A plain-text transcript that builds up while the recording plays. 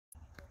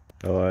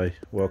Hello,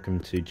 welcome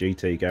to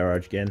GT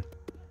Garage again.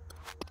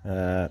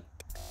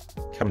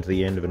 Come to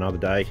the end of another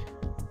day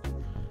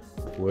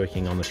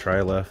working on the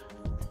trailer.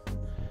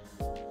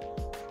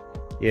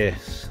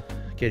 Yes,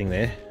 getting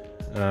there.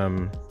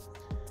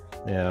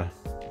 Now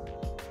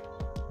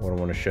what I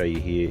want to show you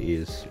here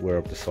is where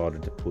I've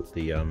decided to put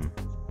the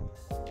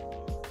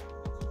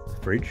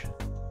fridge.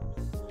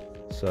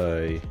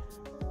 So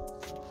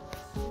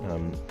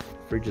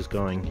fridge is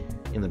going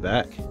in the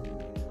back.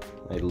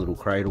 Made a little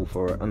cradle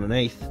for it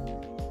underneath.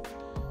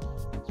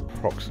 It's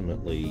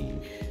approximately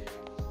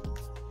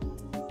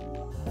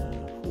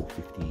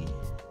 450,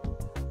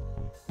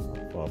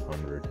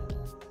 500,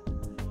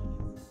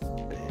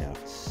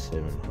 about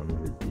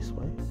 700 this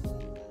way.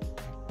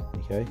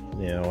 Okay,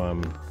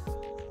 now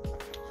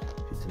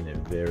fits in there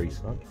very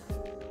snug.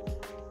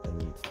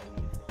 And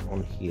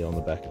on here, on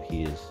the back of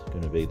here, is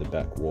going to be the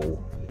back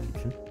wall for the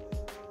kitchen,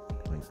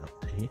 going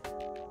up to here.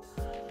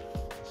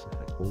 That's the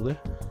back wall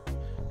there.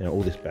 Now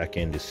all this back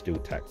end is still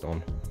tacked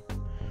on.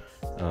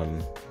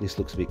 This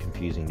looks a bit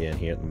confusing down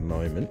here at the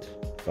moment,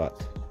 but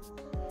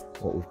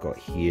what we've got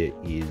here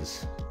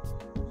is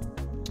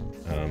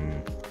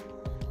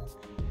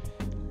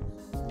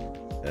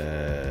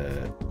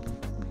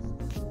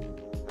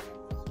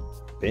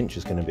bench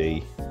is going to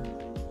be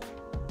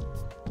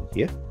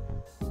here,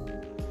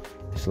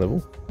 this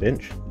level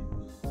bench.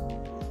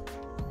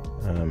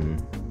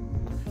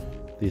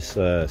 This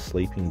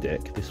sleeping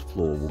deck, this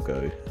floor will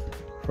go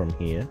from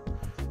here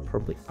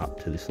probably up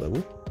to this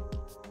level.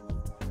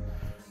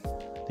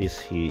 This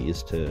here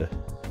is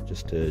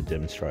just to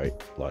demonstrate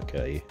like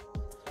a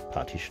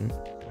partition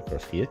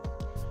across here,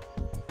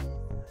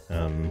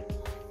 and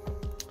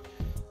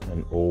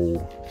all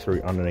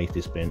through underneath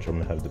this bench I'm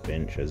going to have the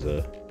bench as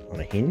on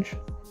a hinge,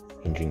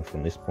 hinging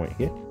from this point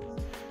here,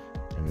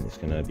 and it's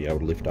going to be able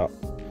to lift up,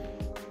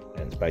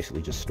 and it's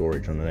basically just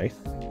storage underneath.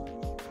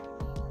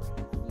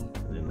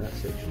 And then that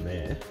section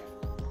there,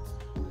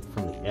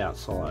 from the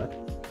outside,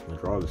 on the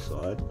driver's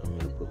side, I'm going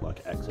to put like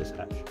an access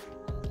hatch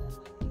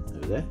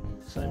over there.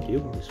 Same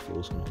deal, this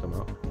floor's going to come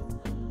up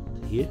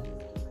to here,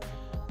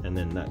 and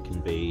then that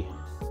can be,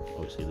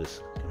 obviously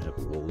this can have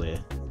a wall there.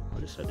 I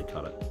just had to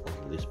cut it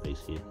onto this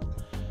piece here.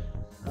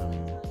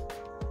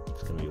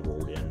 It's going to be a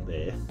wall down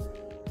there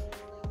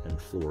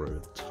and floor over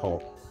the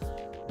top,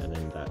 and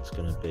then that's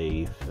going to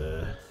be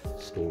for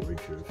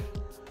storage of,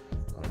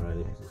 I don't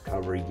know,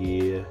 recovery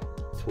gear,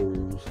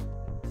 tools,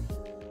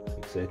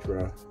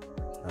 etc.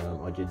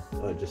 I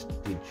just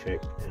did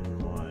check,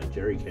 and my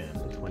jerry can,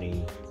 the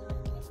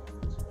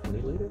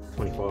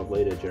 25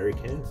 litre jerry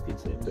can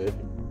fits there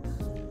perfect,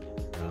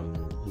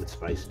 with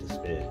space to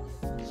spare.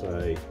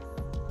 So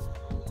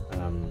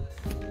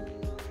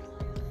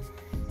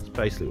it's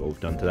basically what we've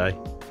done today.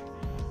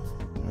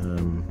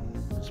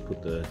 Just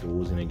put the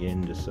doors in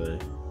again just so you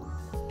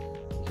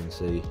can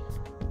see,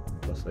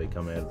 plus they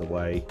come out of the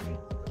way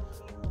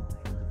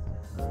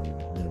and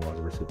minimise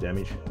the risk of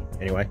damage.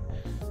 Anyway,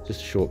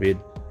 just a short vid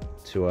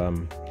to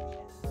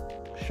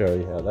show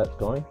you how that's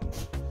going,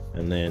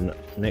 and then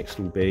next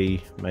will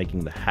be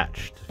making the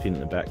hatch to fit in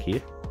the back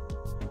here.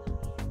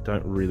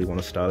 Don't really want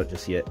to start it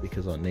just yet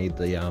because I need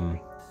the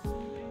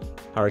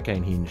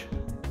hurricane hinge.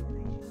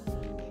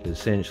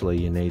 Essentially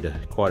you need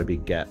quite a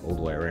big gap all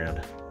the way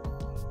around,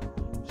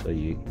 so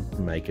you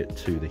make it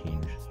to the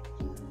hinge.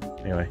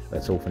 Anyway,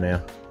 that's all for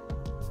now.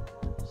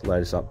 It's the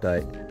latest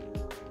update.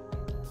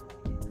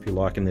 If you're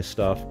liking this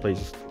stuff,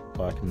 please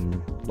like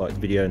the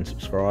video and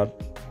subscribe,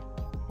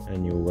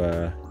 and you'll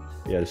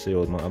be able to see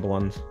all of my other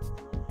ones.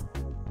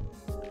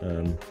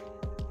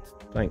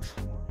 Thanks.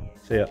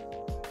 See ya.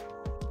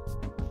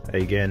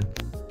 Hey again,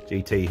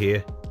 GT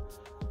here.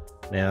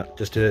 Now,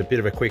 just a bit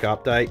of a quick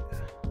update.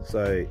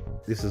 So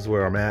this is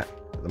where I'm at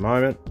the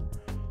moment.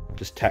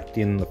 Just tacked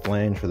in the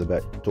flange for the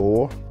back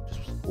door.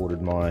 Just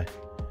ordered my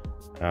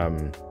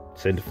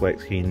center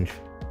flex hinge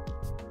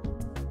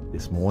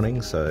this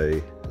morning, so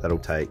that'll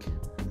take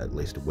at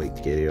least a week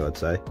to get here, I'd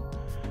say.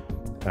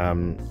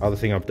 Other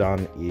thing I've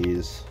done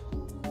is,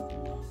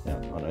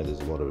 now I know there's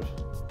a lot of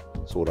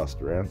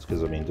sawdust around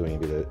because I've been doing a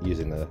bit of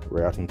using the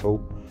routing tool.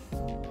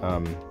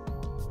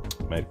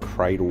 Made a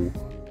cradle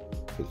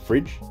for the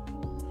fridge.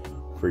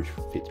 Fridge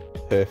fits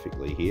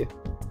perfectly here,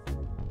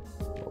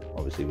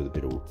 obviously with a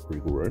bit of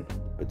wriggle room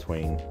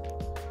between.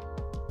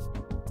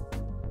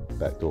 The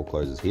back door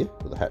closes here,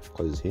 or the hatch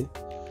closes here,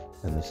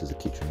 and this is the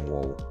kitchen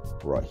wall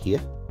right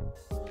here,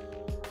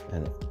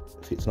 and it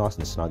fits nice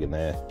and snug in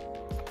there.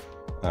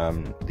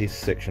 This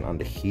section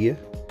under here,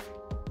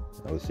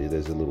 obviously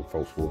there's a little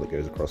false wall that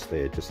goes across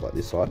there just like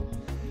this side.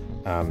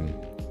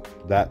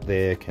 That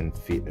there can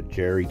fit a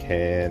jerry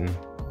can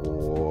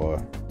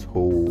or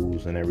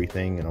tools and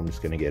everything, and I'm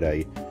just going to get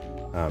a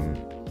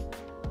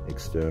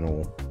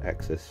external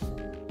access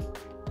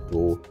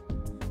door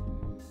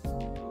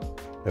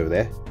over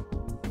there.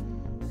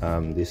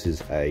 This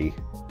is a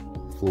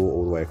floor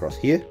all the way across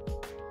here,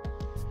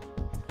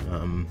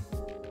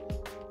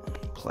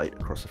 plate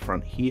across the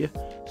front here,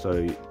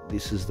 so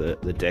this is the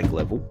deck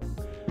level,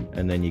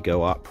 and then you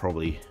go up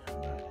probably,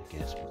 I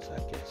guess, what's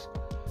that guess,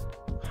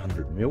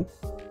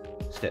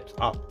 100mm, steps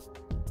up.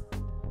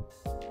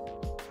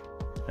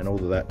 And all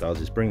that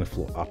does is bring the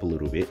floor up a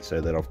little bit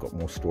so that I've got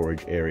more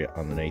storage area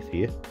underneath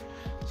here.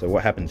 So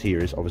what happens here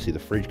is obviously the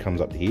fridge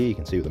comes up to here, you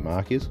can see where the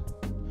mark is.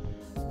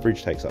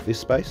 Fridge takes up this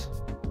space,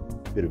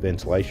 bit of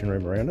ventilation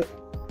room around it.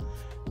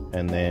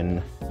 And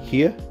then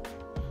here,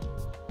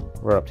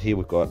 right up to here,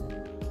 we've got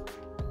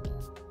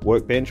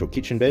workbench or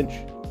kitchen bench,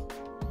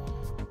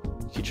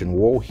 kitchen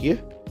wall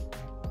here.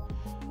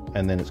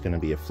 And then it's going to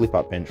be a flip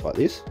up bench like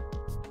this,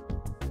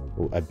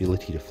 or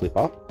ability to flip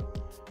up.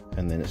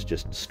 And then it's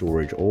just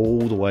storage all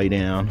the way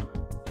down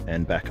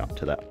and back up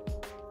to that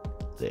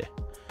there.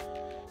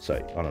 So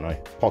I don't know,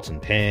 pots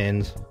and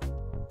pans,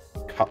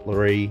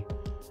 cutlery,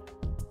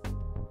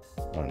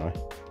 I don't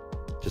know,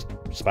 just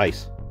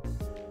space.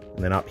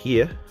 And then up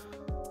here,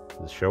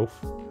 the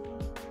shelf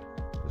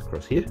goes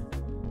across here,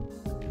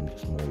 and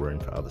just more room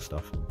for other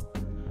stuff.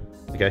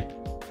 Okay,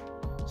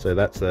 so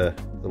that's the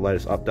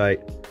latest update.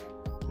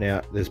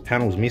 Now there's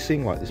panels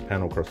missing, like this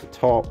panel across the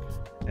top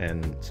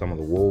and some of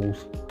the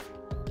walls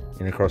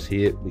in across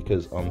here,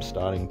 because I'm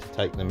starting to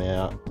take them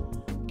out,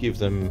 give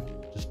them,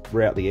 just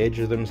route the edge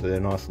of them so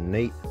they're nice and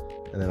neat,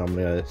 and then I'm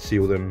going to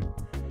seal them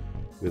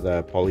with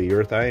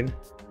polyurethane,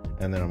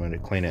 and then I'm going to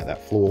clean out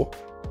that floor,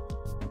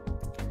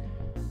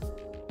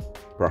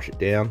 brush it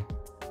down,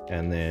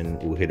 and then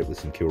we'll hit it with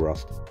some kill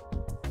rust,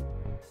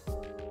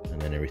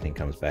 and then everything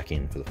comes back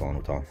in for the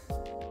final time.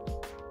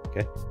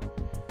 Okay,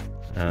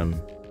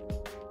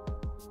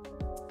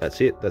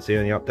 that's it. That's the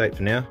only update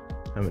for now.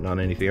 Haven't done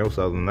anything else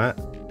other than that.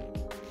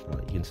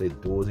 You can see the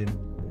doors in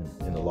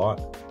the light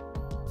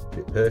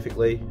fit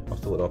perfectly. I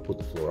thought I put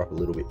the floor up a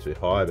little bit too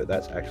high, but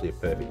that's actually a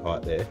perfect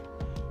height there,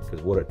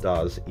 because what it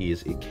does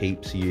is it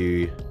keeps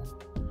you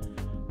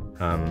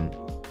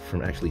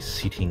from actually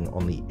sitting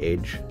on the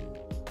edge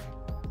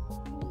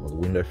of the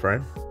window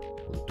frame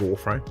or the door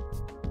frame.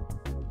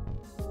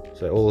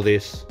 So all of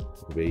this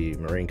will be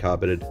marine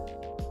carpeted,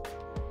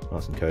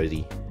 nice and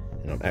cozy,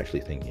 and I'm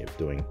actually thinking of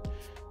doing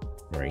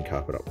marine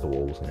carpet up the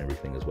walls and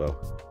everything as well.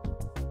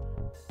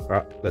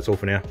 Alright, that's all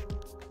for now.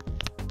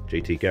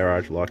 GT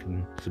Garage, like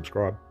and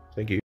subscribe.